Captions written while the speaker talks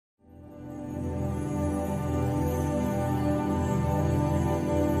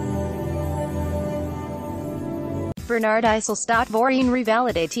Bernard Eisel staat voor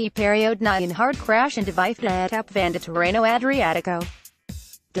revalidatie-periode na een hard crash in de vijfde etappe van de Tirreno-Adriatico.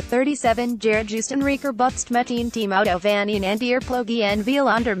 De 37-jarige Oostenrijker botst meteen teamauto van een ploeg en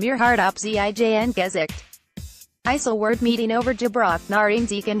viel onder meer harde op zijn gezicht. Eisel wordt meteen overgebracht naar een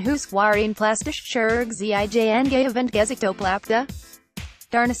ziekenhuis waar een plastisch chirurg zijn gehavende gezicht oplapte.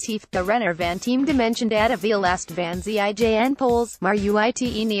 Daarna heeft de renner van team dimension data veel last van zijn pols, maar uit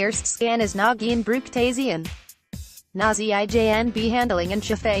een eerste scan is nog geen broek te zien. Na zijn behandeling en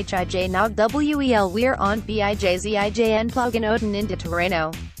chef hij nog wel weer on bij zijn ploegenoten in de Tirreno.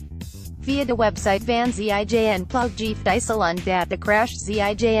 Via de website van zijn ploeg geeft Eisel dat de crash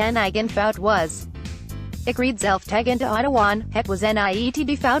zijn eigen fout was. Ik reed zelf tegen de auto aan, het was niet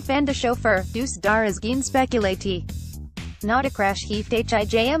de fout van de chauffeur, dus daar is geen speculatie. Na de crash heeft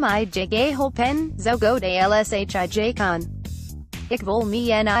hij geholpen, zo go de lshij kan. Ik voel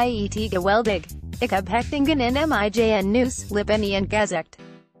me niet geweldig. Ik heb hechtingen in mijn neus, lippen en gezicht.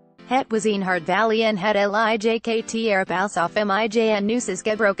 Het was een hard valley en het lijkt erop alsof mijn neus is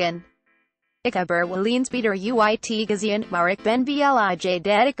gebroken. Ik heb wel eens beter uit gezien, maar ik ben blij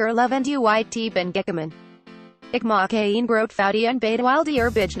dat ik levend uit ben gekomen. Ik maak een groot foutje en bedwijl de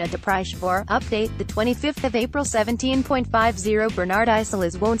bijna de prijs voor. Update, the 25th of April 17.50 Bernard Eisel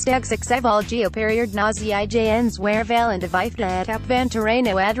is woensdag succesvolle periode na zijn zwaarval in de vijfde etappe van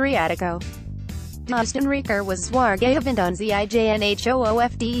Tirreno-Adriatico. De Oostenrijker was zwaar gehavende aan zijn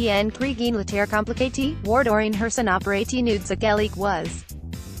hoofd en kreeg een later complicatie, waardoor een hersenoperatie noodzakelijk was.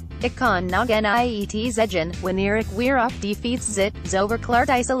 Ik kan nog niet zeggen wanneer ik weer op de fiets zit, zo verklaart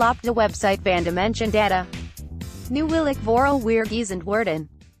Eisel op de website van dimension data. Nu wil ik vooral weer gezond worden.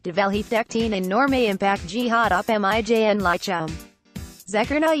 De wel heeft echt een enorme impact gehad op mijn lichaam.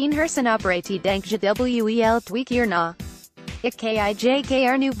 Zeker na een hersenoperatie denk je wel 2 keer na. Ik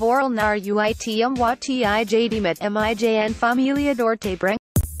kijk nu vooral naar uit wat hij met mijn familie door te brengen.